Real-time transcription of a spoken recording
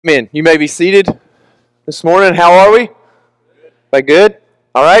Men, you may be seated this morning. How are we? Everybody good?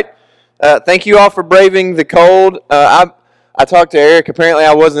 All right. Thank you all for braving the cold. I talked to Eric. Apparently,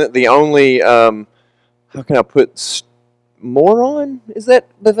 I wasn't the only. How can I put moron? Is that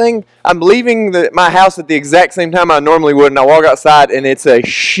the thing? I'm leaving my house at the exact same time I normally would, and I walk outside, and it's a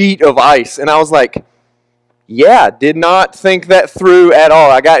sheet of ice. And I was like, "Yeah, did not think that through at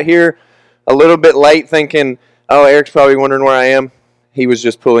all." I got here a little bit late, thinking, "Oh, Eric's probably wondering where I am." He was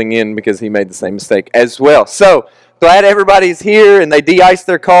just pulling in because he made the same mistake as well. So, glad everybody's here and they de-iced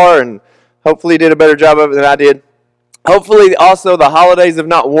their car and hopefully did a better job of it than I did. Hopefully, also, the holidays have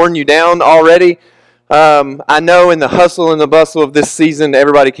not worn you down already. I know in the hustle and the bustle of this season,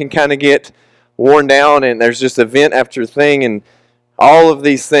 everybody can kind of get worn down and there's just event after thing and all of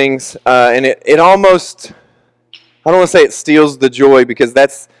these things. And it almost, I don't want to say it steals the joy because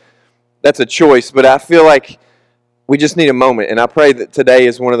that's a choice, but I feel like we just need a moment, and I pray that today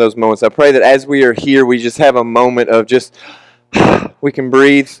is one of those moments. I pray that as we are here, we just have a moment of just, we can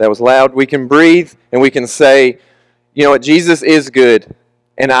breathe. That was loud. We can breathe, and we can say, you know what, Jesus is good,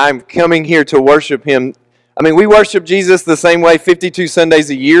 and I'm coming here to worship Him. I mean, we worship Jesus the same way 52 Sundays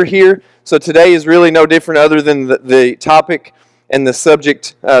a year here, so today is really no different other than the topic and the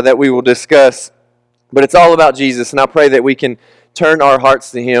subject that we will discuss. But it's all about Jesus, and I pray that we can turn our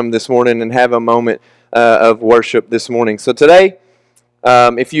hearts to Him this morning and have a moment of worship this morning. So today,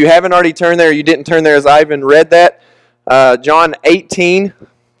 if you haven't already turned there, you didn't turn there as Ivan read that, John 18,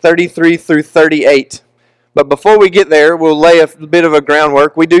 33 through 38. But before we get there, we'll lay a bit of a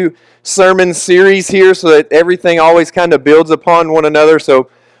groundwork. We do sermon series here so that everything always kind of builds upon one another. So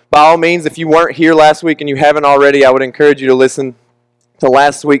by all means, if you weren't here last week and you haven't already, I would encourage you to listen to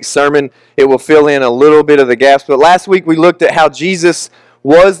last week's sermon. It will fill in a little bit of the gaps. But last week we looked at how Jesus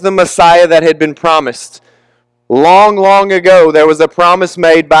was the Messiah that had been promised. Long, long ago, there was a promise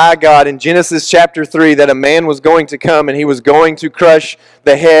made by God in Genesis chapter 3 that a man was going to come and he was going to crush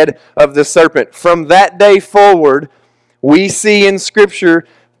the head of the serpent. From that day forward, we see in Scripture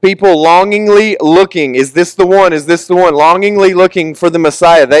people longingly looking, is this the one? Is this the one? Longingly looking for the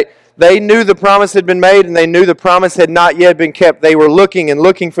Messiah. They knew the promise had been made and they knew the promise had not yet been kept. They were looking and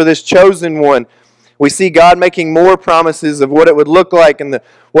looking for this chosen one. We see God making more promises of what it would look like and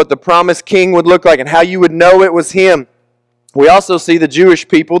what the promised king would look like and how you would know it was him. We also see the Jewish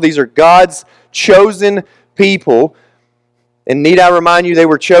people. These are God's chosen people. And need I remind you, they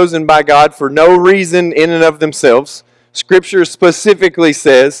were chosen by God for no reason in and of themselves. Scripture specifically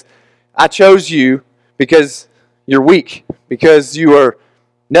says, I chose you because you're weak, because you are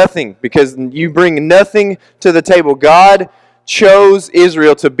nothing, because you bring nothing to the table. God chose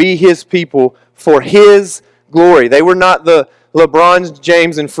Israel to be His people for His glory. They were not the LeBron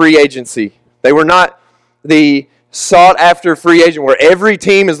James in free agency. They were not the sought-after free agent where every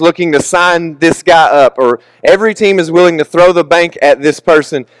team is looking to sign this guy up or every team is willing to throw the bank at this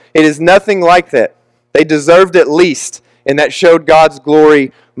person. It is nothing like that. They deserved it least, and that showed God's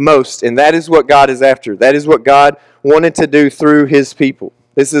glory most. And that is what God is after. That is what God wanted to do through His people.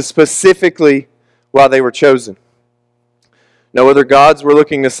 This is specifically why they were chosen. No other gods were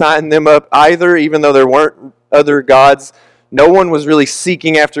looking to sign them up either, even though there weren't other gods. No one was really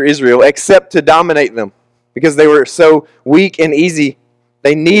seeking after Israel except to dominate them because they were so weak and easy.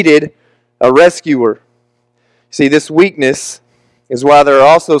 They needed a rescuer. See, this weakness is why there are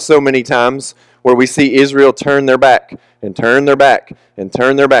also so many times where we see Israel turn their back and turn their back and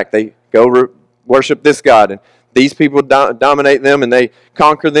turn their back. They go worship this God, and these people dominate them, and they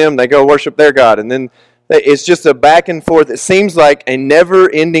conquer them. They go worship their God, and then it's just a back and forth. It seems like a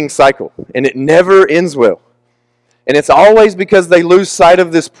never-ending cycle, and it never ends well. And it's always because they lose sight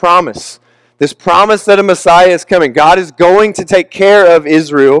of this promise that a Messiah is coming. God is going to take care of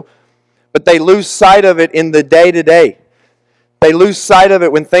Israel, but they lose sight of it in the day-to-day. They lose sight of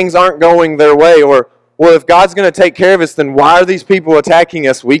it when things aren't going their way, or, well, if God's going to take care of us, then why are these people attacking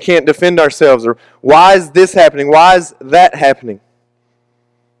us? We can't defend ourselves, or why is this happening? Why is that happening?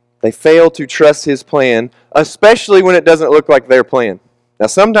 They fail to trust His plan, especially when it doesn't look like their plan. Now,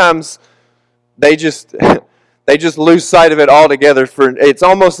 sometimes they just lose sight of it altogether. It's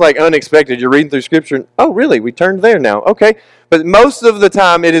almost like unexpected. You're reading through Scripture, and, oh, really? We turned there now. Okay. But most of the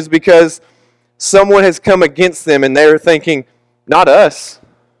time, it is because someone has come against them, and they're thinking, not us.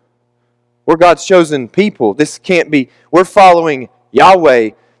 We're God's chosen people. This can't be. We're following Yahweh.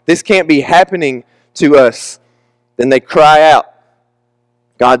 This can't be happening to us. Then they cry out,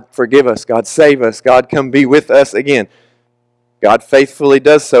 God, forgive us. God, save us. God, come be with us again. God faithfully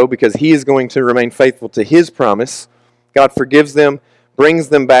does so because He is going to remain faithful to His promise. God forgives them, brings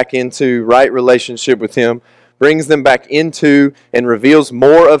them back into right relationship with Him. brings them back into and reveals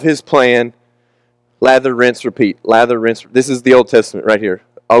more of his plan. Lather, rinse, repeat. Lather, rinse. This is the Old Testament right here,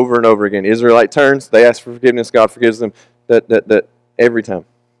 over and over again. Israelite turns, they ask for forgiveness, God forgives them. That every time.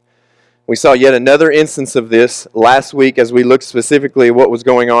 We saw yet another instance of this last week as we looked specifically at what was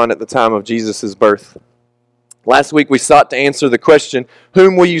going on at the time of Jesus' birth. Last week we sought to answer the question,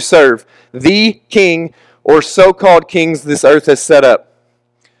 whom will you serve? The king or so-called kings this earth has set up.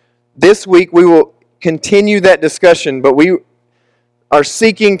 This week we will continue that discussion, but we are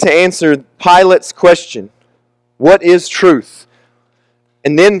seeking to answer Pilate's question, what is truth?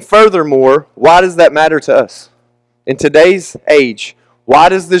 And then furthermore, why does that matter to us? In today's age, why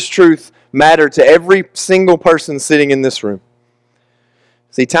does this truth matter to every single person sitting in this room?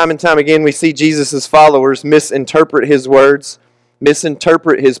 See, time and time again, we see Jesus' followers misinterpret his words,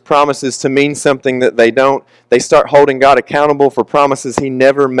 misinterpret his promises to mean something that they don't. They start holding God accountable for promises he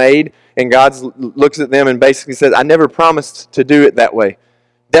never made, and God looks at them and basically says, I never promised to do it that way.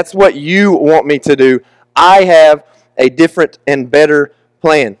 That's what you want me to do. I have a different and better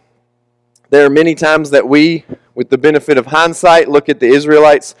plan. There are many times that we, with the benefit of hindsight, look at the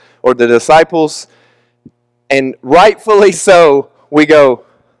Israelites or the disciples, and rightfully so, we go,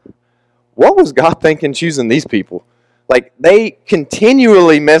 what was God thinking choosing these people? Like, they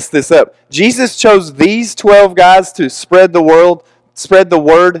continually mess this up. Jesus chose these 12 guys to spread the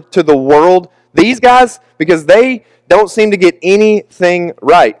word to the world. These guys, because they don't seem to get anything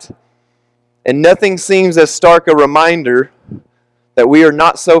right. And nothing seems as stark a reminder that we are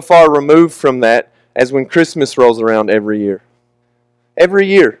not so far removed from that as when Christmas rolls around every year. Every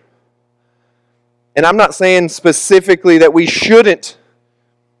year. And I'm not saying specifically that we shouldn't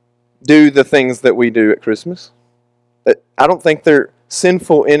do the things that we do at Christmas. I don't think they're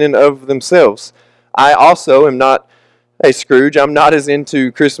sinful in and of themselves. I also am not a Scrooge. I'm not as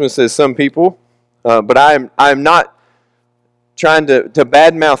into Christmas as some people. But I'm not trying to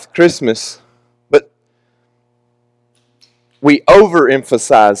badmouth Christmas. But we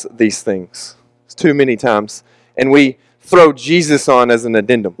overemphasize these things too many times. And we throw Jesus on as an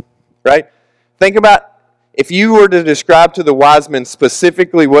addendum. Right? Think about if you were to describe to the wise men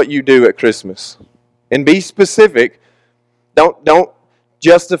specifically what you do at Christmas. And be specific. Don't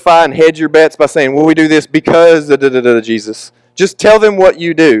justify and hedge your bets by saying, well, we do this because of Jesus. Just tell them what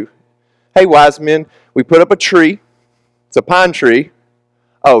you do. Hey, wise men, we put up a tree. It's a pine tree.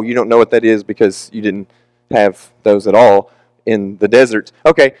 Oh, you don't know what that is because you didn't have those at all in the desert.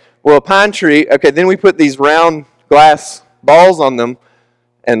 Okay, well, a pine tree. Okay, then we put these round glass balls on them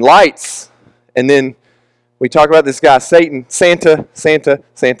and lights. And then we talk about this guy, Satan, Santa.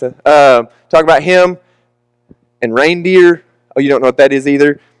 Talk about him and reindeer. Oh, you don't know what that is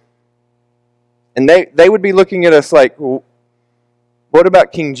either. And they would be looking at us like, well, what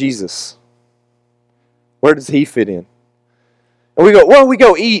about King Jesus? Where does he fit in? And we go, well, we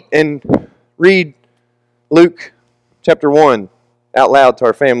go eat and read Luke chapter 1 out loud to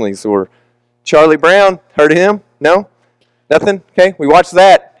our families. Or Charlie Brown, heard of him? No? Nothing? Okay, we watch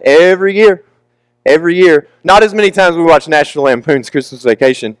that every year. Every year. Not as many times we watch National Lampoon's Christmas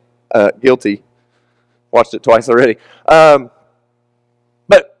Vacation. Guilty. Watched it twice already. But,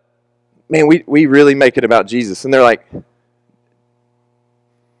 man, we really make it about Jesus. And they're like,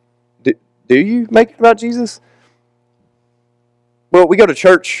 do you make it about Jesus? Well, we go to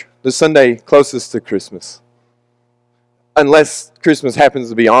church the Sunday closest to Christmas. Unless Christmas happens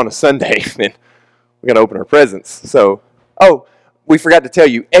to be on a Sunday, then we're going to open our presents. So, we forgot to tell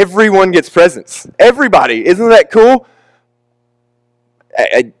you, everyone gets presents. Everybody. Isn't that cool?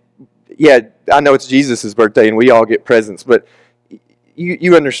 I know it's Jesus' birthday and we all get presents, but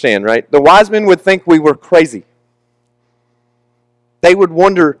you understand, right? The wise men would think we were crazy. They would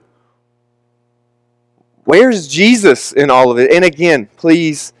wonder, where's Jesus in all of it? And again,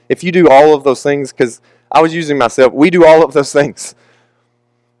 please, if you do all of those things, because I was using myself, we do all of those things.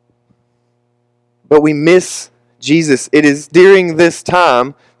 But we miss Jesus. It is during this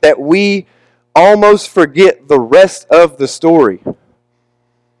time that we almost forget the rest of the story.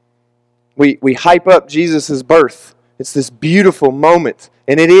 We hype up Jesus' birth. It's this beautiful moment,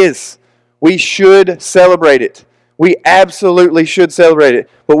 and it is. We should celebrate it. We absolutely should celebrate it.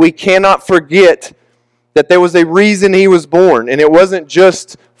 But we cannot forget that there was a reason he was born, and it wasn't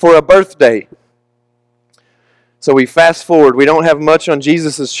just for a birthday. So we fast forward. We don't have much on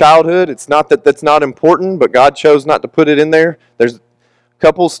Jesus' childhood. It's not that that's not important, but God chose not to put it in there. There's a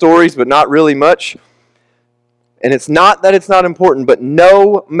couple stories, but not really much. And it's not that it's not important, but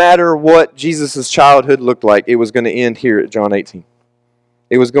no matter what Jesus' childhood looked like, it was going to end here at John 18.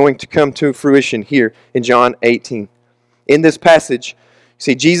 It was going to come to fruition here in John 18. In this passage,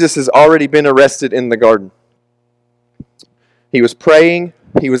 see, Jesus has already been arrested in the garden. He was praying.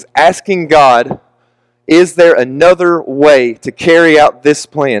 He was asking God, is there another way to carry out this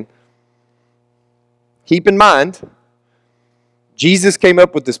plan? Keep in mind, Jesus came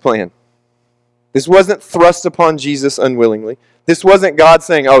up with this plan. This wasn't thrust upon Jesus unwillingly. This wasn't God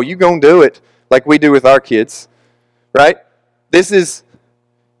saying, oh, you gonna do it like we do with our kids, right? This is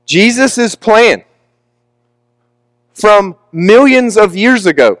Jesus' plan from millions of years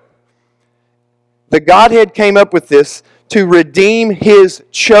ago. The Godhead came up with this to redeem His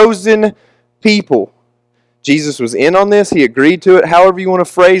chosen people. Jesus was in on this. He agreed to it, however you want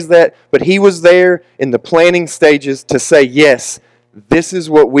to phrase that. But He was there in the planning stages to say, yes, this is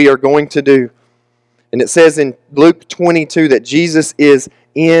what we are going to do. And it says in Luke 22 that Jesus is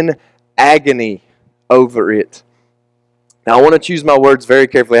in agony over it. Now, I want to choose my words very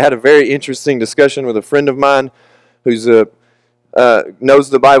carefully. I had a very interesting discussion with a friend of mine who's knows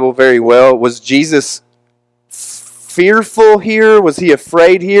the Bible very well. Was Jesus fearful here? Was He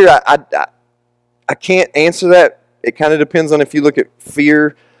afraid here? I can't answer that. It kind of depends on if you look at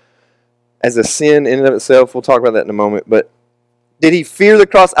fear as a sin in and of itself. We'll talk about that in a moment. But did He fear the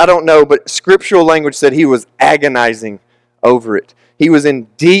cross? I don't know. But scriptural language said He was agonizing over it. He was in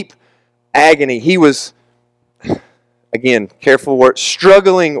deep agony. He was, again, careful word,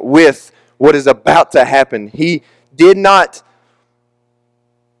 struggling with what is about to happen. He did not,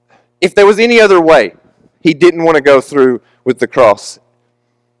 if there was any other way, He didn't want to go through with the cross.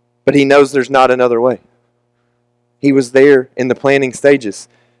 But He knows there's not another way. He was there in the planning stages.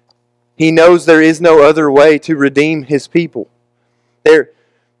 He knows there is no other way to redeem His people.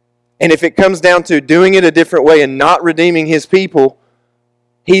 And if it comes down to doing it a different way and not redeeming His people,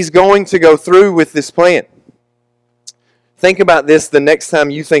 He's going to go through with this plan. Think about this the next time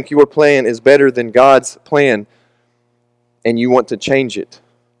you think your plan is better than God's plan and you want to change it.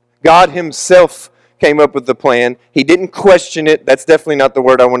 God Himself came up with the plan. He didn't question it. That's definitely not the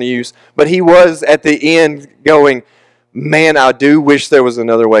word I want to use. But He was at the end going, man, I do wish there was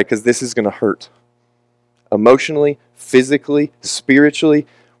another way because this is going to hurt. Emotionally, physically, spiritually.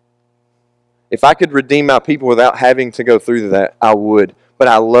 If I could redeem my people without having to go through that, I would. But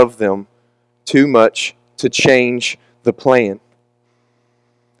I love them too much to change the plan.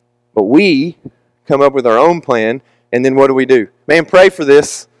 But we come up with our own plan, and then what do? Man, pray for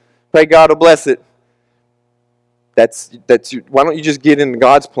this. Pray God will bless it. Why don't you just get into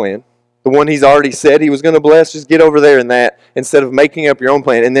God's plan? The one He's already said He was going to bless, just get over there in that instead of making up your own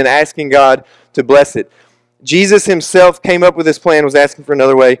plan and then asking God to bless it. Jesus Himself came up with this plan, was asking for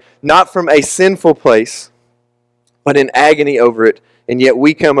another way, not from a sinful place, but in agony over it. And yet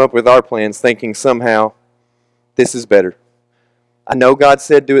we come up with our plans thinking somehow this is better. I know God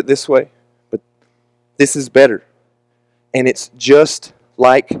said do it this way, but this is better. And it's just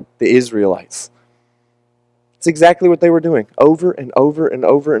like the Israelites. It's exactly what they were doing over and over and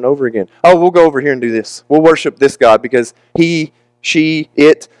over and over again. Oh, we'll go over here and do this. We'll worship this God because He, she,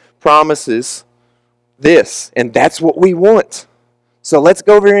 it promises this. And that's what we want. So let's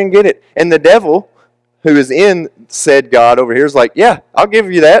go over here and get it. And the devil, who is in said God over here, is like, yeah, I'll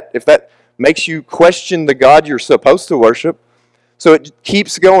give you that if that makes you question the God you're supposed to worship. So it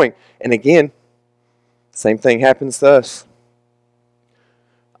keeps going. And again, same thing happens to us.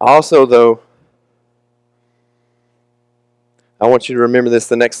 Also, though, I want you to remember this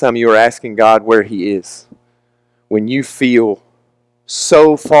the next time you are asking God where He is. When you feel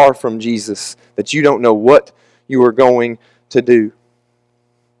so far from Jesus that you don't know what you are going to do.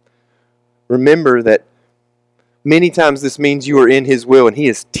 Remember that many times this means you are in His will and He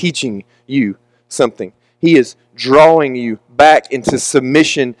is teaching you something. He is drawing you back into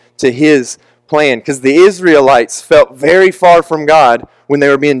submission to His plan. Because the Israelites felt very far from God when they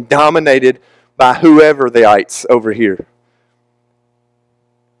were being dominated by whoever the ites over here.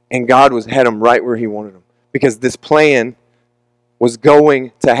 And God had them right where He wanted them. Because this plan was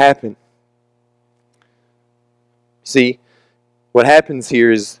going to happen. See, what happens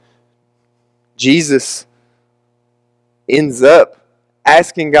here is Jesus ends up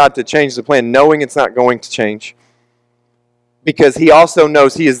asking God to change the plan, knowing it's not going to change. Because He also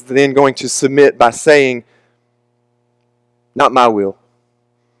knows He is then going to submit by saying, not my will,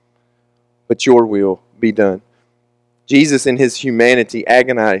 but your will be done. Jesus in His humanity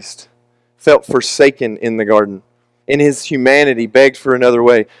agonized, felt forsaken in the garden. In His humanity begged for another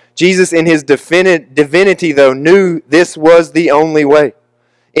way. Jesus in His divinity, though, knew this was the only way.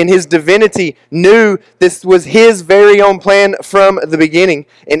 In His divinity, knew this was His very own plan from the beginning.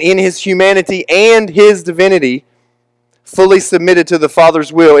 And in His humanity and His divinity, fully submitted to the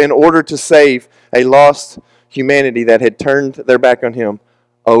Father's will in order to save a lost humanity that had turned their back on Him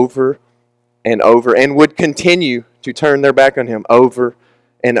over and over and would continue to turn their back on Him over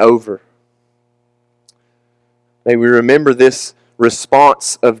and over. May we remember this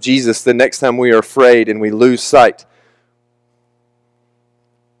response of Jesus the next time we are afraid and we lose sight.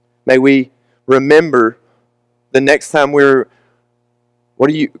 May we remember the next time what are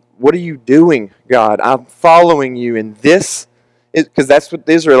you doing, God? I'm following you in this, because that's what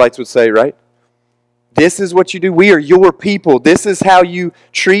the Israelites would say, right? This is what you do. We are your people. This is how you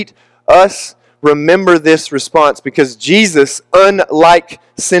treat us. Remember this response, because Jesus, unlike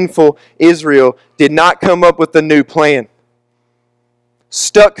sinful Israel, did not come up with a new plan.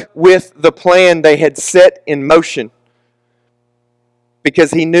 Stuck with the plan they had set in motion,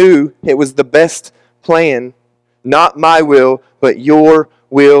 because He knew it was the best plan. Not my will, but your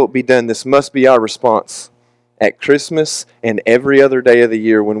will be done. This must be our response at Christmas and every other day of the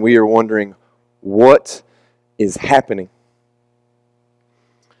year when we are wondering, what is happening?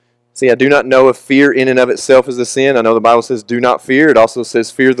 See, I do not know if fear in and of itself is a sin. I know the Bible says do not fear. It also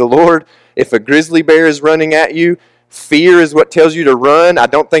says fear the Lord. If a grizzly bear is running at you, fear is what tells you to run. I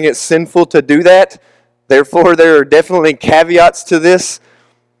don't think it's sinful to do that. Therefore, there are definitely caveats to this.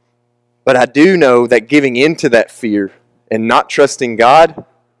 But I do know that giving into that fear and not trusting God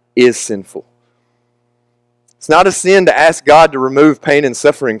is sinful. It's not a sin to ask God to remove pain and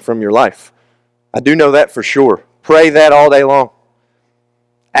suffering from your life. I do know that for sure. Pray that all day long.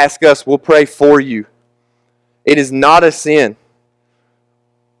 Ask us, we'll pray for you. It is not a sin,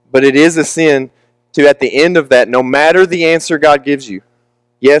 but it is a sin to, at the end of that, no matter the answer God gives you,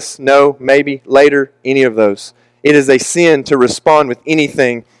 yes, no, maybe, later, any of those, it is a sin to respond with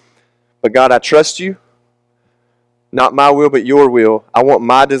anything but God, I trust you. Not my will, but your will. I want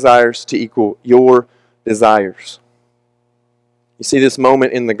my desires to equal your desires. You see, this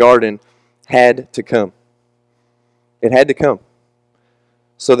moment in the garden had to come. It had to come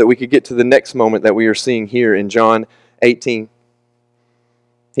so that we could get to the next moment that we are seeing here in John 18.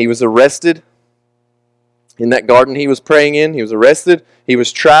 He was arrested in that garden he was praying in. He was arrested. He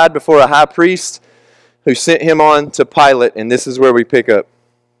was tried before a high priest who sent him on to Pilate, and this is where we pick up.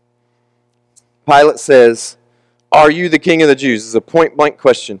 Pilate says, "Are you the king of the Jews?" It's a point-blank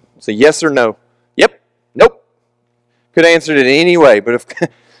question. It's a yes or no. Yep, nope. Could have answered it any way, but if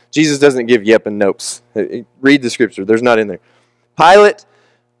Jesus doesn't give yep and nopes. Read the scripture. There's not in there. Pilate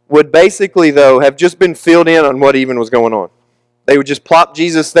would basically, though, have just been filled in on what even was going on. They would just plop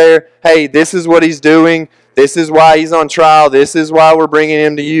Jesus there. Hey, this is what he's doing. This is why he's on trial. This is why we're bringing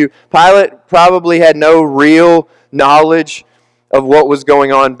him to you. Pilate probably had no real knowledge of what was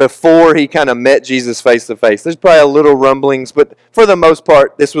going on before he kind of met Jesus face to face. There's probably a little rumblings, but for the most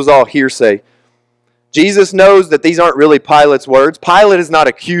part, this was all hearsay. Jesus knows that these aren't really Pilate's words. Pilate is not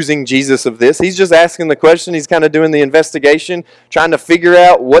accusing Jesus of this. He's just asking the question. He's kind of doing the investigation, trying to figure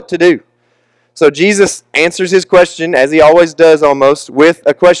out what to do. So Jesus answers his question, as he always does almost, with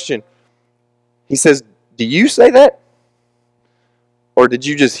a question. He says, "Do you say that? Or did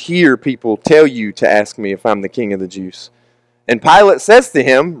you just hear people tell you to ask me if I'm the king of the Jews?" And Pilate says to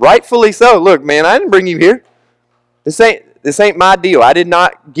him, rightfully so, "Look, man, I didn't bring you here. This ain't my deal. I did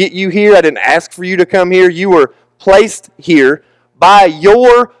not get you here. I didn't ask for you to come here. You were placed here by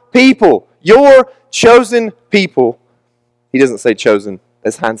your people, your chosen people." He doesn't say chosen.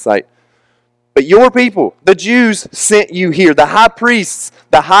 That's hindsight. But your people, the Jews, sent you here. The high priests,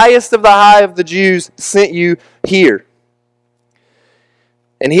 the highest of the high of the Jews, sent you here.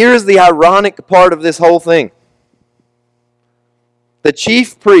 And here is the ironic part of this whole thing. The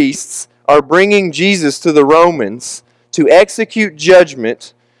chief priests are bringing Jesus to the Romans to execute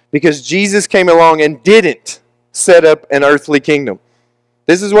judgment because Jesus came along and didn't set up an earthly kingdom.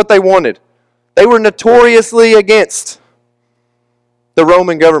 This is what they wanted. They were notoriously against the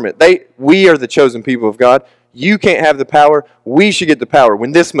Roman government. We are the chosen people of God. You can't have the power. We should get the power.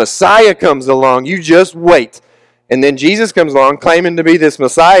 When this Messiah comes along, you just wait. And then Jesus comes along claiming to be this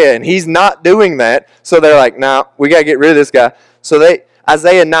Messiah, and he's not doing that. So they're like, nah, we got to get rid of this guy. So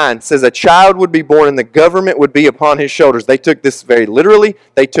Isaiah 9 says a child would be born and the government would be upon his shoulders. They took this very literally.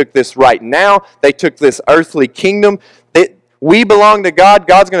 They took this right now. They took this earthly kingdom. We belong to God.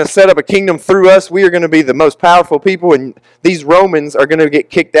 God's going to set up a kingdom through us. We are going to be the most powerful people, and these Romans are going to get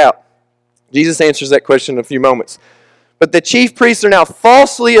kicked out. Jesus answers that question in a few moments. But the chief priests are now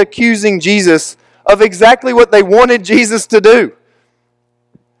falsely accusing Jesus of exactly what they wanted Jesus to do.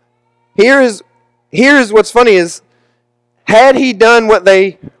 Here is what's funny is, had he done what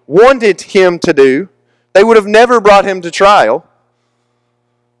they wanted him to do, they would have never brought him to trial.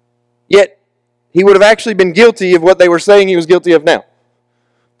 Yet, he would have actually been guilty of what they were saying he was guilty of now.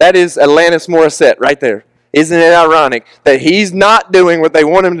 That is Alanis Morissette right there. Isn't it ironic that he's not doing what they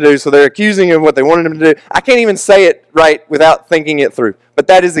want him to do, so they're accusing him of what they wanted him to do? I can't even say it right without thinking it through. But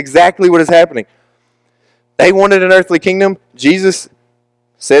that is exactly what is happening. They wanted an earthly kingdom. Jesus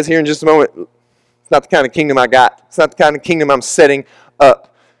says here in just a moment, it's not the kind of kingdom I got. It's not the kind of kingdom I'm setting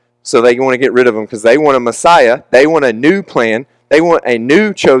up. So they want to get rid of him because they want a Messiah. They want a new plan. They want a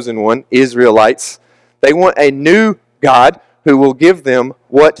new chosen one, Israelites. They want a new God who will give them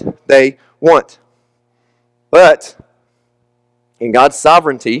what they want. But in God's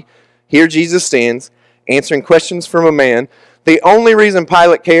sovereignty, here Jesus stands answering questions from a man. The only reason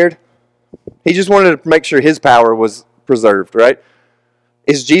Pilate cared, he just wanted to make sure his power was preserved, right?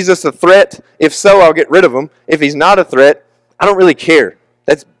 Is Jesus a threat? If so, I'll get rid of him. If he's not a threat, I don't really care.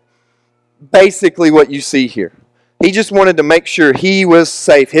 That's basically what you see here. He just wanted to make sure he was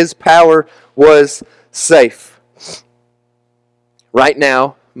safe. His power was safe. Right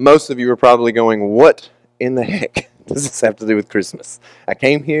now, most of you are probably going, what in the heck does this have to do with Christmas? I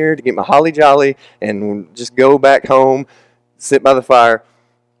came here to get my holly jolly and just go back home, sit by the fire.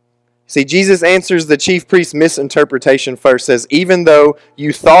 See, Jesus answers the chief priest's misinterpretation first. Says, even though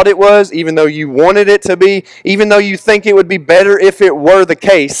you thought it was, even though you wanted it to be, even though you think it would be better if it were the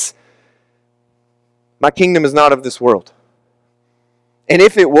case, my kingdom is not of this world. And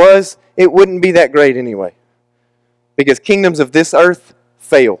if it was, it wouldn't be that great anyway. Because kingdoms of this earth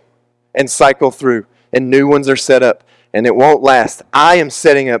fail and cycle through, and new ones are set up, and it won't last. I am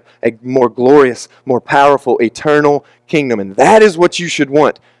setting up a more glorious, more powerful, eternal kingdom, and that is what you should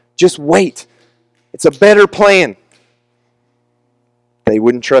want. Just wait. It's a better plan. They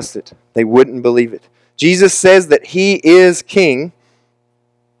wouldn't trust it. They wouldn't believe it. Jesus says that he is king,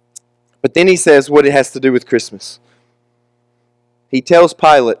 but then he says what it has to do with Christmas. He tells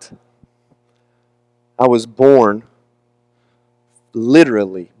Pilate, I was born,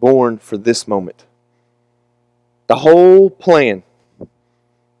 literally born for this moment. The whole plan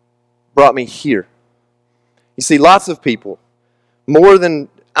brought me here. You see, lots of people, more than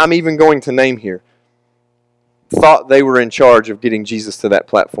I'm even going to name here, thought they were in charge of getting Jesus to that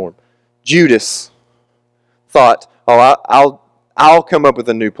platform. Judas thought, I'll come up with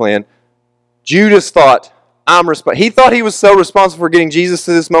a new plan. Judas thought, he thought he was so responsible for getting Jesus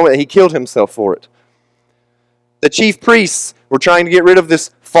to this moment that he killed himself for it. The chief priests were trying to get rid of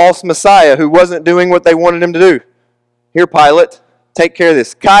this false Messiah who wasn't doing what they wanted him to do. Here, Pilate, take care of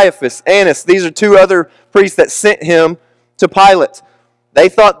this. Caiaphas, Annas, these are two other priests that sent him to Pilate. They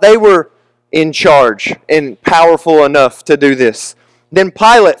thought they were in charge and powerful enough to do this. Then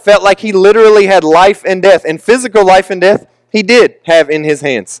Pilate felt like he literally had life and death, and physical life and death he did have in his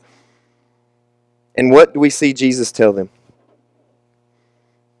hands. And what do we see Jesus tell them?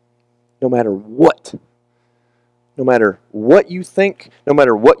 No matter what you think, no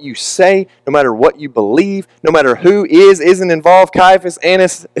matter what you say, no matter what you believe, no matter who isn't involved, Caiaphas,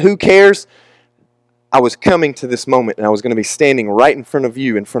 Annas, who cares? I was coming to this moment and I was going to be standing right in front of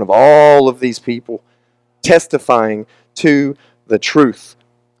you, in front of all of these people, testifying to the truth.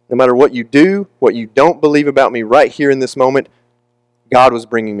 No matter what you do, what you don't believe about me right here in this moment, God was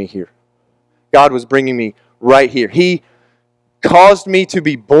bringing me here. God was bringing me right here. He caused me to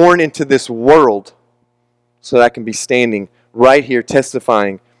be born into this world so that I can be standing right here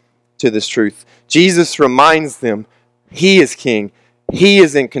testifying to this truth. Jesus reminds them he is king. He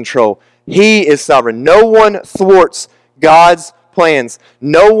is in control. He is sovereign. No one thwarts God's plans.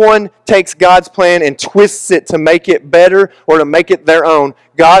 No one takes God's plan and twists it to make it better or to make it their own.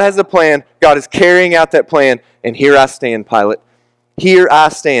 God has a plan. God is carrying out that plan. And here I stand, Pilate. Here I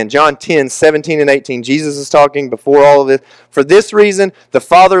stand. John 10, 17 and 18. Jesus is talking before all of this. For this reason, the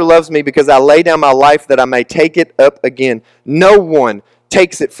Father loves me because I lay down my life that I may take it up again. No one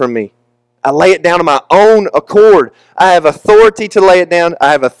takes it from me. I lay it down on my own accord. I have authority to lay it down.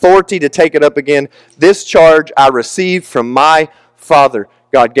 I have authority to take it up again. This charge I received from my Father.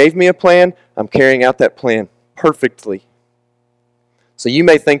 God gave me a plan. I'm carrying out that plan perfectly. So you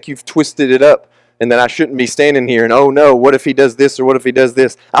may think you've twisted it up and that I shouldn't be standing here and, oh no, what if he does this or what if he does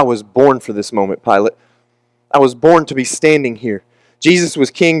this? I was born for this moment, Pilate. I was born to be standing here. Jesus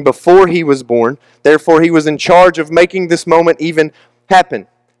was king before he was born. Therefore, he was in charge of making this moment even happen.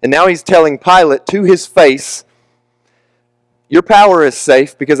 And now he's telling Pilate to his face, your power is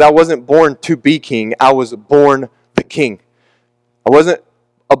safe because I wasn't born to be king. I was born the king. I wasn't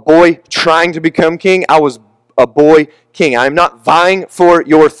a boy trying to become king. I was a boy king. I am not vying for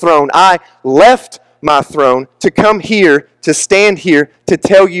your throne. I left my throne to come here, to stand here, to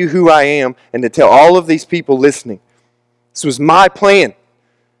tell you who I am and to tell all of these people listening. This was my plan.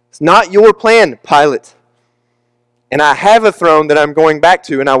 It's not your plan, Pilate. And I have a throne that I'm going back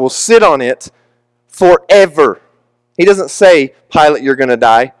to, and I will sit on it forever. He doesn't say, Pilate, you're going to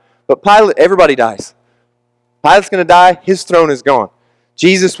die. But Pilate, everybody dies. Pilate's going to die. His throne is gone.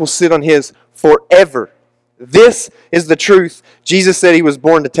 Jesus will sit on his forever. This is the truth Jesus said he was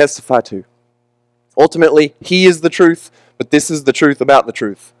born to testify to. Ultimately, he is the truth, but this is the truth about the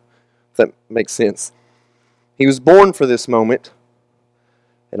truth. If that makes sense. He was born for this moment,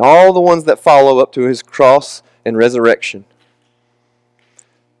 and all the ones that follow up to his cross and resurrection.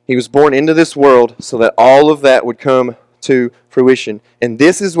 He was born into this world so that all of that would come to fruition. And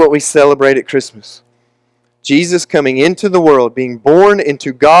this is what we celebrate at Christmas. Jesus coming into the world, being born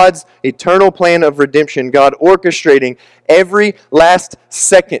into God's eternal plan of redemption, God orchestrating every last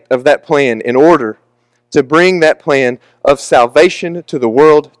second of that plan in order to bring that plan of salvation to the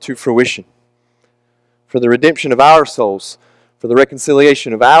world to fruition. For the redemption of our souls, for the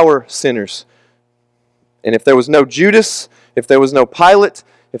reconciliation of our sinners. And if there was no Judas, if there was no Pilate,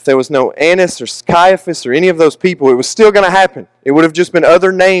 if there was no Annas or Caiaphas or any of those people, it was still going to happen. It would have just been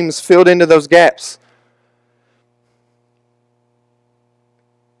other names filled into those gaps.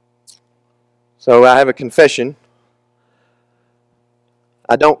 So I have a confession.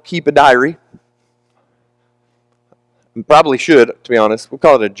 I don't keep a diary. I probably should, to be honest. We'll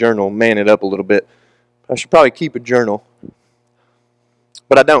call it a journal, man it up a little bit. I should probably keep a journal.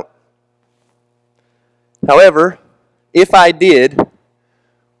 But I don't. However, if I did,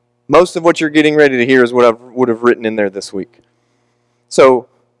 most of what you're getting ready to hear is what I would have written in there this week. So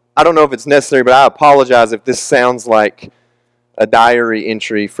I don't know if it's necessary, but I apologize if this sounds like a diary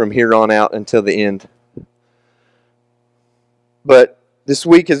entry from here on out until the end. But this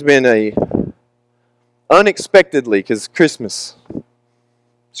week has been unexpectedly, because Christmas.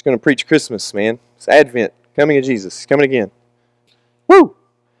 Just going to preach Christmas, man. It's Advent, coming of Jesus. He's coming again. Woo!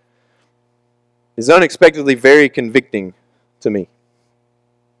 It's unexpectedly very convicting to me.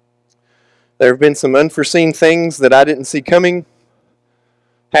 There have been some unforeseen things that I didn't see coming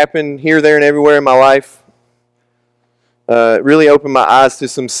happen here, there, and everywhere in my life. It really opened my eyes to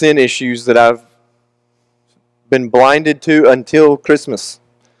some sin issues that I've been blinded to until Christmas.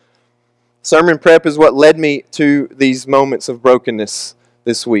 Sermon prep is what led me to these moments of brokenness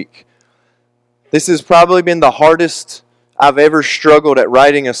this week. This has probably been the hardest I've ever struggled at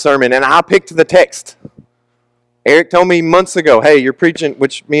writing a sermon, and I picked the text. Eric told me months ago, hey, you're preaching,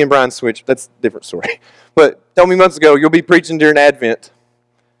 which me and Brian switched, that's a different story. But told me months ago, you'll be preaching during Advent.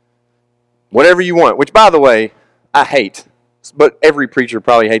 Whatever you want, which by the way, I hate. But every preacher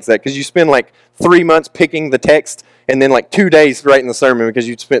probably hates that because you spend like 3 months picking the text and then like 2 days writing the sermon because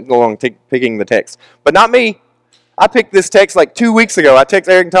you spent so long picking the text. But not me. I picked this text like 2 weeks ago. I texted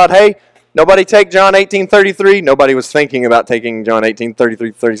Eric and Todd, hey, nobody take John 18:33. Nobody was thinking about taking John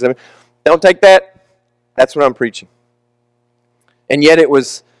 18:33-37. Don't take that. That's what I'm preaching. And yet it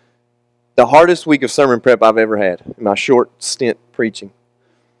was the hardest week of sermon prep I've ever had in my short stint preaching.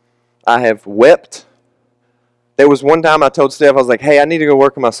 I have wept. There was one time I told Steph, I was like, hey, I need to go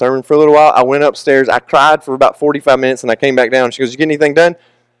work on my sermon for a little while. I went upstairs. I cried for about 45 minutes, and I came back down. She goes, you get anything done?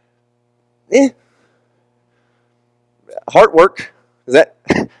 Heart work.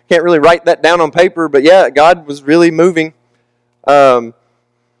 Can't really write that down on paper, but yeah, God was really moving. I've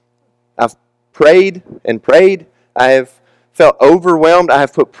prayed and prayed. I have felt overwhelmed. I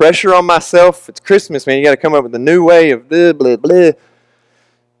have put pressure on myself. It's Christmas, man. You got to come up with a new way of blah, blah, blah.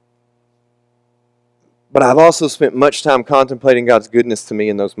 But I've also spent much time contemplating God's goodness to me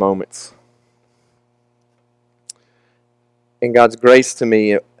in those moments. And God's grace to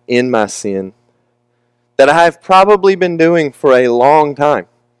me in my sin that I have probably been doing for a long time.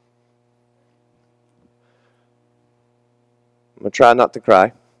 I'm going to try not to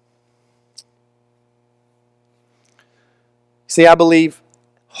cry. See, I believe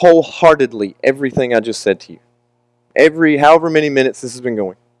wholeheartedly everything I just said to you. However many minutes this has been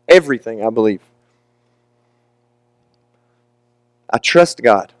going. Everything I believe. I trust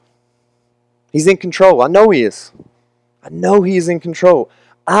God. He's in control. I know He is. I know He is in control.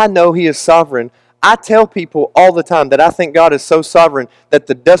 I know He is sovereign. I tell people all the time that I think God is so sovereign that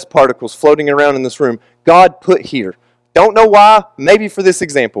the dust particles floating around in this room, God put here. Don't know why, maybe for this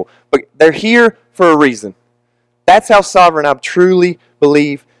example, but they're here for a reason. That's how sovereign I truly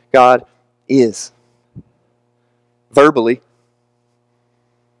believe God is. Verbally.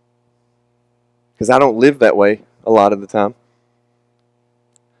 Because I don't live that way a lot of the time.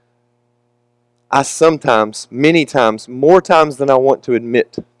 I sometimes, many times, more times than I want to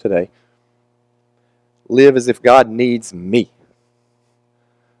admit today, live as if God needs me.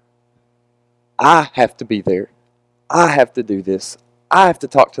 I have to be there. I have to do this. I have to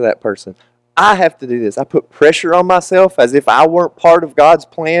talk to that person. I have to do this. I put pressure on myself as if I weren't part of God's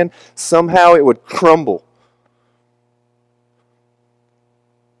plan. Somehow it would crumble.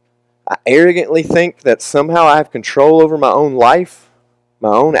 I arrogantly think that somehow I have control over my own life, my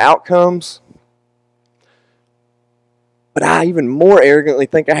own outcomes. But I even more arrogantly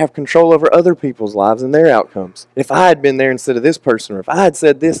think I have control over other people's lives and their outcomes. If I had been there instead of this person, or if I had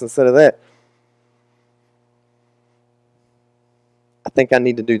said this instead of that, I think I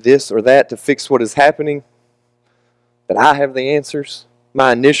need to do this or that to fix what is happening. But I have the answers.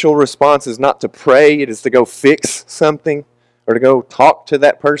 My initial response is not to pray, it is to go fix something or to go talk to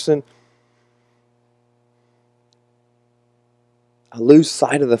that person. I lose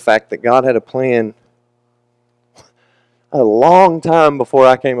sight of the fact that God had a plan a long time before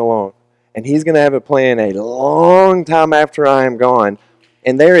I came along. And He's going to have a plan a long time after I am gone.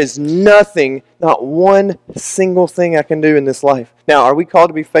 And there is nothing, not one single thing I can do in this life. Now, are we called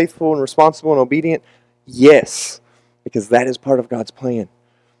to be faithful and responsible and obedient? Yes, because that is part of God's plan.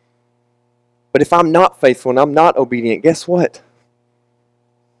 But if I'm not faithful and I'm not obedient, guess what?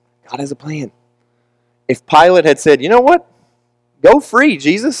 God has a plan. If Pilate had said, you know what? Go free,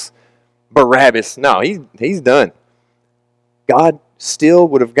 Jesus. Barabbas. No, he's done. God still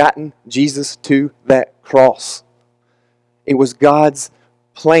would have gotten Jesus to that cross. It was God's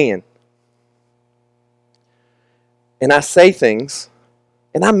plan. And I say things,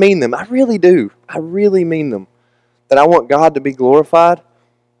 and I mean them. I really do. I really mean them. That I want God to be glorified.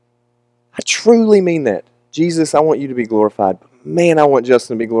 I truly mean that. Jesus, I want you to be glorified. But man, I want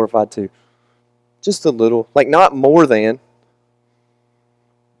Justin to be glorified too. Just a little. Like not more than.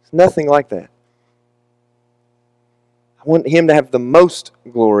 It's nothing like that. I want Him to have the most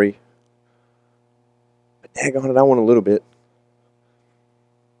glory. But daggone it, I want a little bit.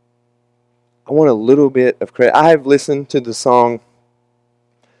 I want a little bit of credit. I have listened to the song,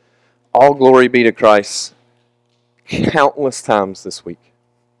 All Glory Be to Christ, countless times this week.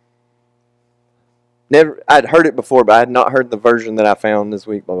 I'd heard it before, but I had not heard the version that I found this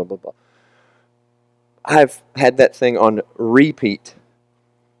week, blah, blah, blah, blah. I've had that thing on repeat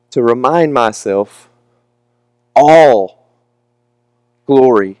to remind myself all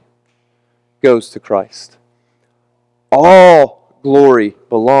glory goes to Christ. All glory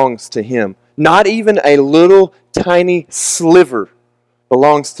belongs to Him. Not even a little tiny sliver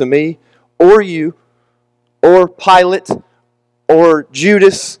belongs to me or you or Pilate or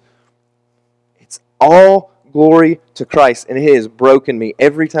Judas. It's all glory to Christ, and it has broken me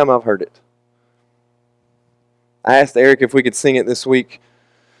every time I've heard it. I asked Eric if we could sing it this week.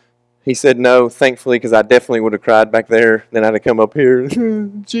 He said no, thankfully, because I definitely would have cried back there. Then I'd have come up here,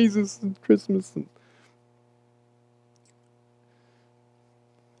 Jesus and Christmas.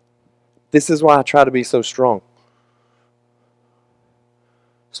 This is why I try to be so strong.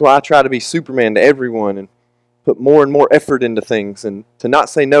 That's why I try to be Superman to everyone and put more and more effort into things and to not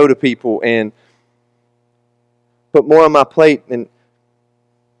say no to people and put more on my plate. And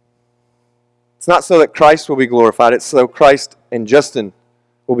it's not so that Christ will be glorified. It's so Christ and Justin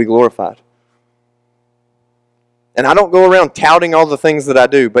will be glorified. And I don't go around touting all the things that I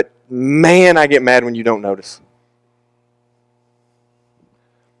do, but man, I get mad when you don't notice.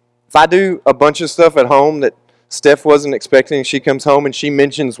 If I do a bunch of stuff at home that Steph wasn't expecting, she comes home and she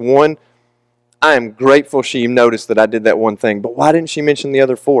mentions one, I am grateful she noticed that I did that one thing. But why didn't she mention the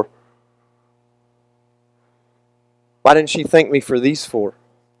other 4? Why didn't she thank me for these 4?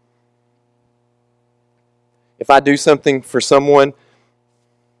 If I do something for someone,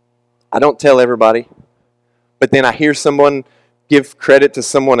 I don't tell everybody, but then I hear someone give credit to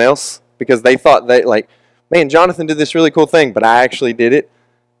someone else because they thought man, Jonathan did this really cool thing, but I actually did it.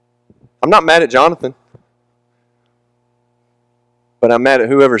 I'm not mad at Jonathan, but I'm mad at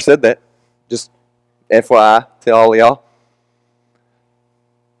whoever said that. Just FYI to all of y'all.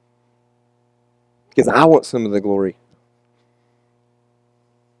 Because I want some of the glory.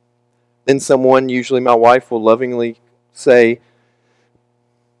 Then someone, usually my wife, will lovingly say,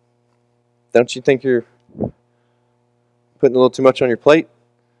 don't you think you're putting a little too much on your plate?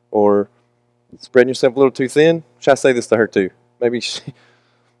 Or spreading yourself a little too thin? Should I say this to her too? Maybe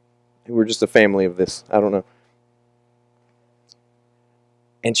we're just a family of this. I don't know.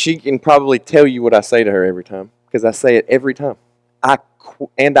 And she can probably tell you what I say to her every time. Because I say it every time. I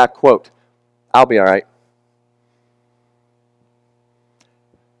quote, I'll be all right.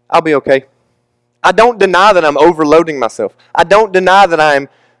 I'll be okay. I don't deny that I'm overloading myself. I don't deny that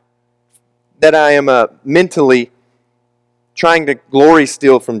I am mentally trying to glory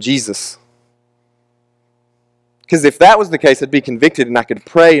steal from Jesus. Because if that was the case, I'd be convicted and I could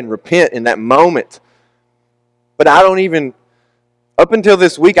pray and repent in that moment. But I don't even Up until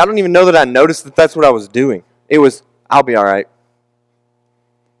this week, I don't even know that I noticed that that's what I was doing. It was, I'll be all right.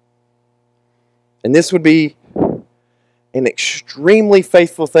 And this would be an extremely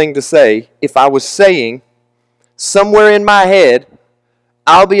faithful thing to say if I was saying somewhere in my head,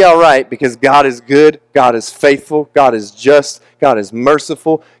 I'll be all right because God is good, God is faithful, God is just, God is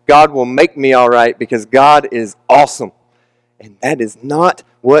merciful, God will make me all right because God is awesome. And that is not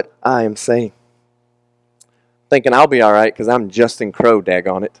what I am saying. Thinking I'll be all right because I'm Justin Crow,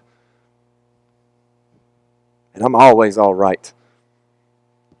 daggone it. And I'm always all right.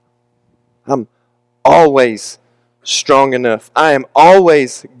 I'm always strong enough. I am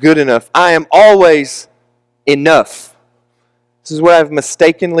always good enough. I am always enough. This is what I've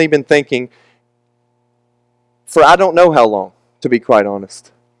mistakenly been thinking for I don't know how long, to be quite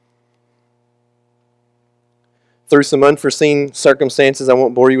honest. Through some unforeseen circumstances, I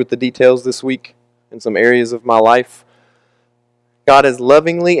won't bore you with the details this week in some areas of my life, God has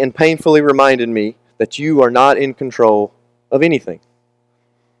lovingly and painfully reminded me that you are not in control of anything.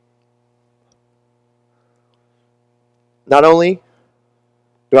 Not only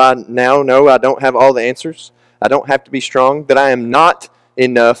do I now know I don't have all the answers, I don't have to be strong, that I am not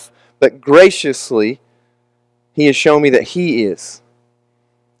enough, but graciously, He has shown me that He is.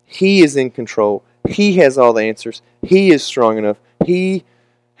 He is in control. He has all the answers. He is strong enough. He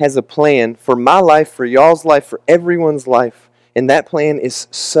has a plan for my life, for y'all's life, for everyone's life. And that plan is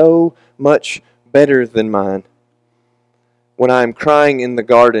so much better than mine. When I am crying in the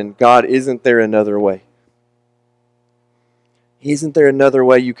garden, God, isn't there another way? Isn't there another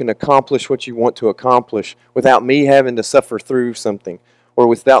way you can accomplish what you want to accomplish without me having to suffer through something? Or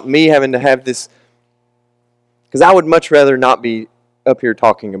without me having to have this... Because I would much rather not be up here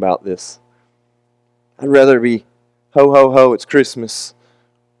talking about this. I'd rather be, ho, ho, ho, it's Christmas.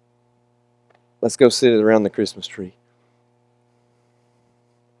 Let's go sit around the Christmas tree.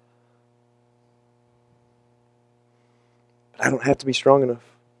 But I don't have to be strong enough.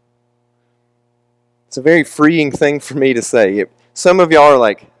 It's a very freeing thing for me to say. Some of y'all are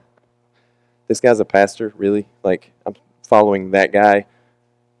like, this guy's a pastor, really? Like, I'm following that guy?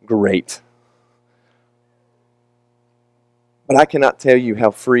 Great. But I cannot tell you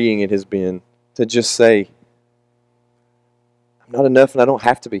how freeing it has been to just say, I'm not enough and I don't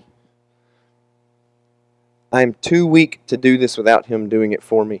have to be. I am too weak to do this without Him doing it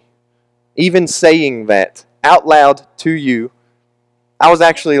for me. Even saying that out loud to you, I was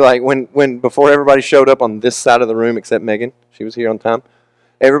actually like, when before everybody showed up on this side of the room except Megan, she was here on time,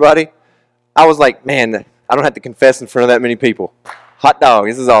 everybody, I was like, man, I don't have to confess in front of that many people. Hot dog,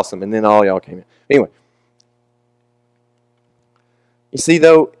 this is awesome. And then all y'all came in. Anyway, you see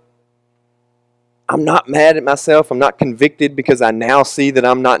though, I'm not mad at myself. I'm not convicted because I now see that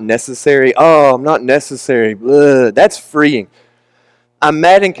I'm not necessary. Oh, I'm not necessary. Ugh, that's freeing. I'm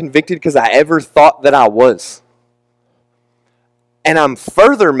mad and convicted because I ever thought that I was. And I'm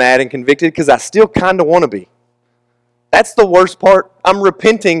further mad and convicted because I still kind of want to be. That's the worst part. I'm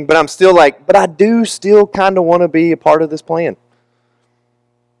repenting, but I'm still like, but I do still kind of want to be a part of this plan.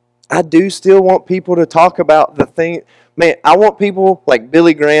 I do still want people to talk about the thing. Man, I want people like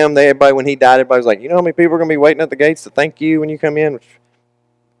Billy Graham, everybody when he died, everybody was like, you know how many people are going to be waiting at the gates to thank you when you come in? Which,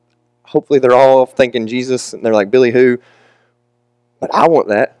 hopefully they're all thanking Jesus and they're like, Billy who? But I want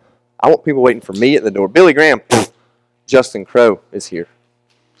that. I want people waiting for me at the door. Billy Graham, Justin Crow is here.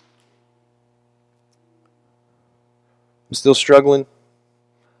 I'm still struggling.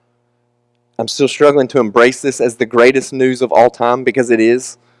 I'm still struggling to embrace this as the greatest news of all time because it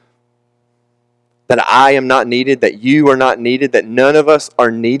is. That I am not needed, that you are not needed, that none of us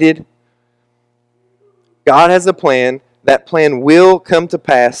are needed. God has a plan. That plan will come to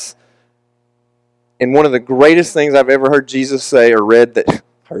pass. And one of the greatest things I've ever heard Jesus say or read that,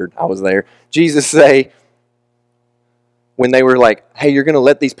 I was there, Jesus say, when they were like, hey, you're going to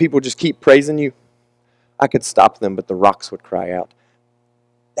let these people just keep praising you? I could stop them, but the rocks would cry out.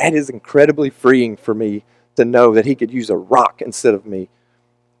 That is incredibly freeing for me to know that He could use a rock instead of me.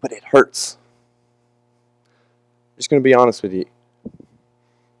 But it hurts. I'm just going to be honest with you.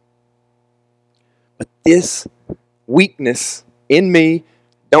 But this weakness in me,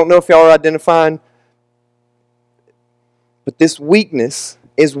 don't know if y'all are identifying, but this weakness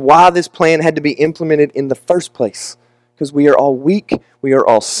is why this plan had to be implemented in the first place. Because we are all weak. We are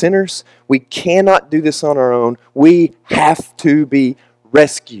all sinners. We cannot do this on our own. We have to be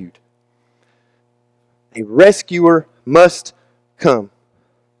rescued. A rescuer must come.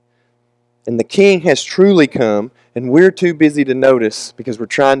 And the King has truly come, and we're too busy to notice because we're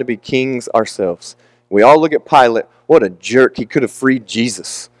trying to be kings ourselves. We all look at Pilate. What a jerk. He could have freed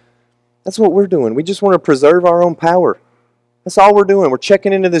Jesus. That's what we're doing. We just want to preserve our own power. That's all we're doing. We're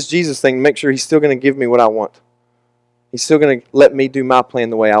checking into this Jesus thing to make sure He's still going to give me what I want. He's still going to let me do my plan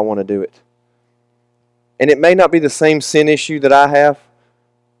the way I want to do it. And it may not be the same sin issue that I have,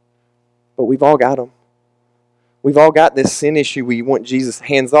 but we've all got them. We've all got this sin issue. We want Jesus,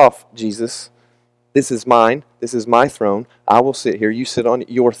 hands off, Jesus. This is mine. This is my throne. I will sit here. You sit on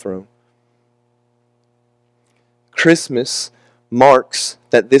your throne. Christmas marks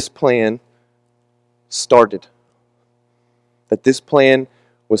that this plan started. That this plan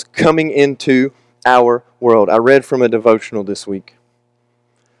was coming into our world. I read from a devotional this week.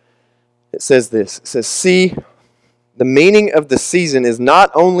 It says this. It says, see, the meaning of the season is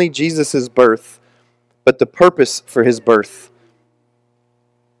not only Jesus' birth, but the purpose for His birth.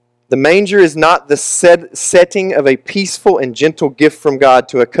 The manger is not the setting of a peaceful and gentle gift from God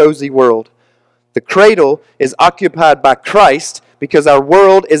to a cozy world. The cradle is occupied by Christ because our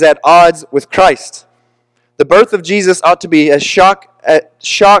world is at odds with Christ. The birth of Jesus ought to be a shock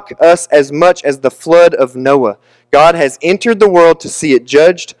us as much as the flood of Noah. God has entered the world to see it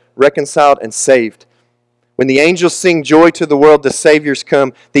judged, reconciled, and saved. When the angels sing joy to the world, the Savior's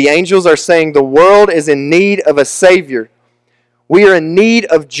come. The angels are saying the world is in need of a Savior. We are in need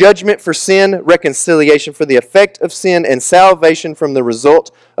of judgment for sin, reconciliation for the effect of sin, and salvation from the result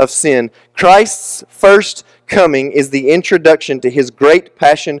of sin. Christ's first coming is the introduction to His great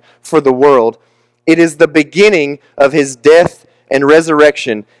passion for the world. It is the beginning of His death and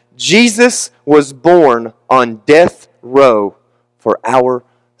resurrection. Jesus was born on death row for our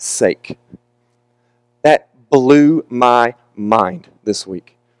sake. That blew my mind this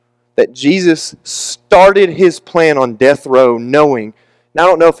week. That Jesus started His plan on death row knowing, and I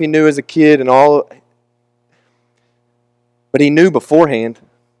don't know if He knew as a kid and all, but He knew beforehand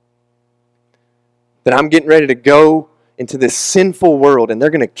that I'm getting ready to go into this sinful world and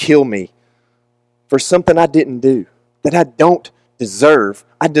they're going to kill me for something I didn't do, that I don't deserve.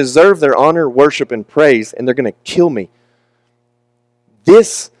 I deserve their honor, worship, and praise, and they're going to kill me.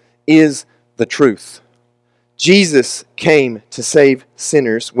 This is the truth. Jesus came to save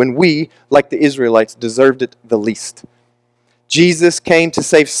sinners when we, like the Israelites, deserved it the least. Jesus came to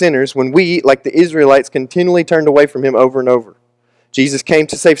save sinners when we, like the Israelites, continually turned away from Him over and over. Jesus came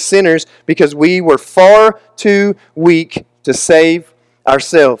to save sinners because we were far too weak to save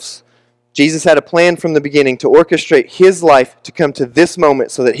ourselves. Jesus had a plan from the beginning to orchestrate His life to come to this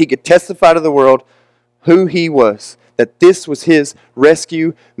moment so that He could testify to the world who He was, that this was His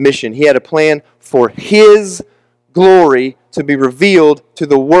rescue mission. He had a plan for His glory to be revealed to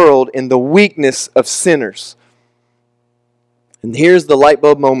the world in the weakness of sinners. And here's the light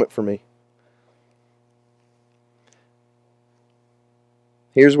bulb moment for me.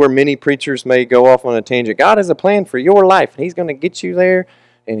 Here's where many preachers may go off on a tangent. God has a plan for your life, and He's going to get you there,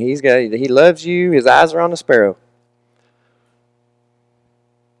 and He loves you. His eyes are on the sparrow.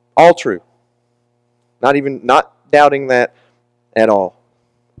 All true. Not doubting that at all.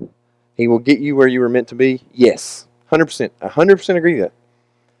 He will get you where you were meant to be. Yes, 100%. 100% agree with that.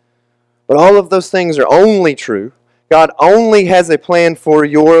 But all of those things are only true. God only has a plan for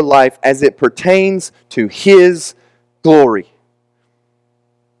your life as it pertains to His glory.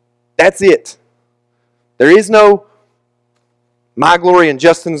 That's it. There is no my glory and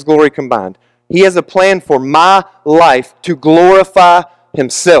Justin's glory combined. He has a plan for my life to glorify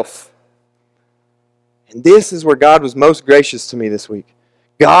Himself. And this is where God was most gracious to me this week.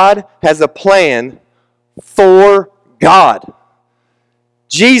 God has a plan for God.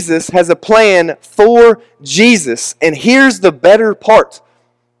 Jesus has a plan for Jesus. And here's the better part.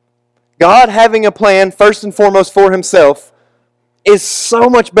 God having a plan, first and foremost for Himself, is so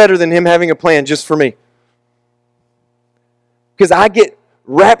much better than Him having a plan just for me. Because I get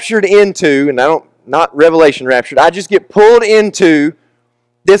raptured into, and not revelation raptured, I just get pulled into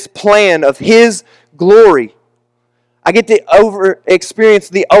this plan of His glory. I get to experience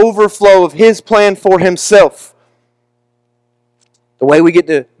the overflow of His plan for Himself. The way we get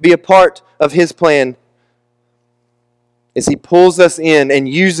to be a part of His plan is He pulls us in and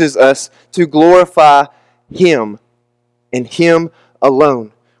uses us to glorify Him and Him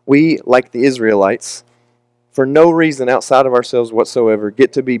alone. We, like the Israelites, for no reason outside of ourselves whatsoever,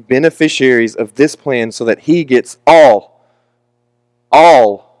 get to be beneficiaries of this plan so that He gets all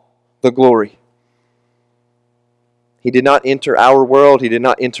the glory. He did not enter our world. He did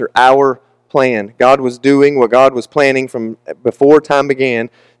not enter our plan. God was doing what God was planning from before time began.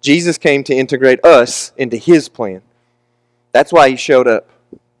 Jesus came to integrate us into His plan. That's why He showed up.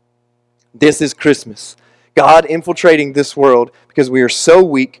 This is Christmas. God infiltrating this world because we are so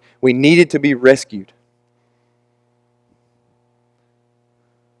weak, we needed to be rescued.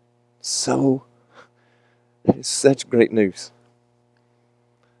 So It's such great news.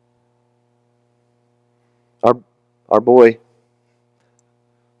 Our boy,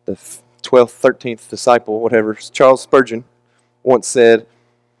 the 12th, 13th disciple, whatever, Charles Spurgeon, once said,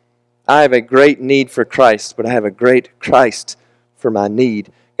 I have a great need for Christ, but I have a great Christ for my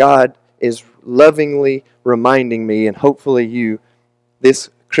need. God is lovingly reminding me, and hopefully you, this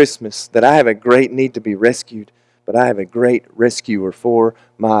Christmas, that I have a great need to be rescued, but I have a great rescuer for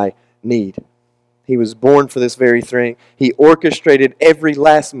my need. He was born for this very thing. He orchestrated every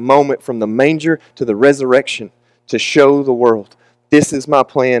last moment from the manger to the resurrection to show the world, this is my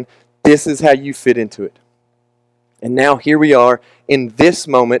plan, this is how you fit into it. And now here we are in this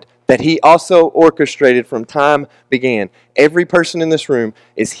moment that He also orchestrated from time began. Every person in this room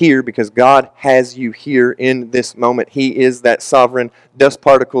is here because God has you here in this moment. He is that sovereign. Dust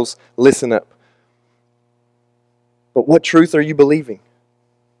particles, listen up. But what truth are you believing?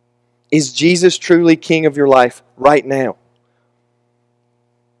 Is Jesus truly King of your life right now?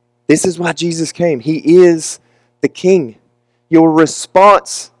 This is why Jesus came. He is the King. Your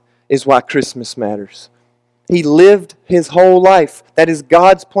response is why Christmas matters. He lived His whole life. That is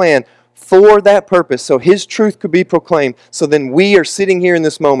God's plan for that purpose, so His truth could be proclaimed. So then we are sitting here in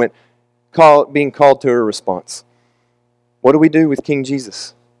this moment being called to a response. What do we do with King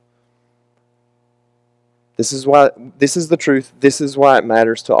Jesus? This is the truth. This is why it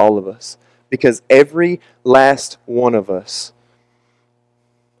matters to all of us. Because every last one of us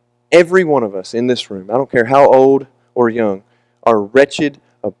in this room, I don't care how old or young, are wretched,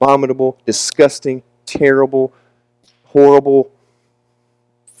 abominable, disgusting, terrible, horrible,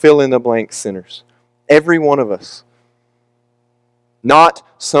 fill-in-the-blank sinners. Every one of us. Not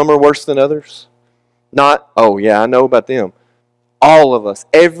some are worse than others. Not, oh yeah, I know about them. All of us.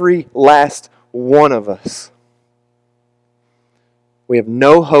 Every last one of us. We have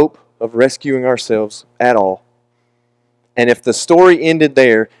no hope of rescuing ourselves at all. And if the story ended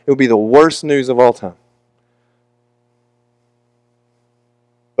there, it would be the worst news of all time.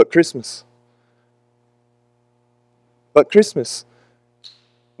 But Christmas.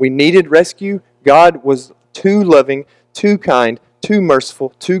 We needed rescue. God was too loving, too kind, too merciful,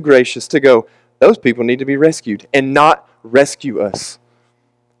 too gracious to go, those people need to be rescued and not rescue us.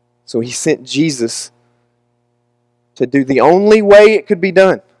 So He sent Jesus to do the only way it could be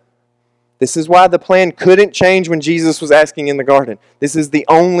done. This is why the plan couldn't change when Jesus was asking in the garden. This is the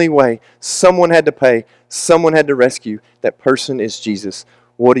only way. Someone had to pay. Someone had to rescue. That person is Jesus.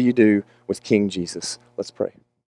 What do you do with King Jesus? Let's pray.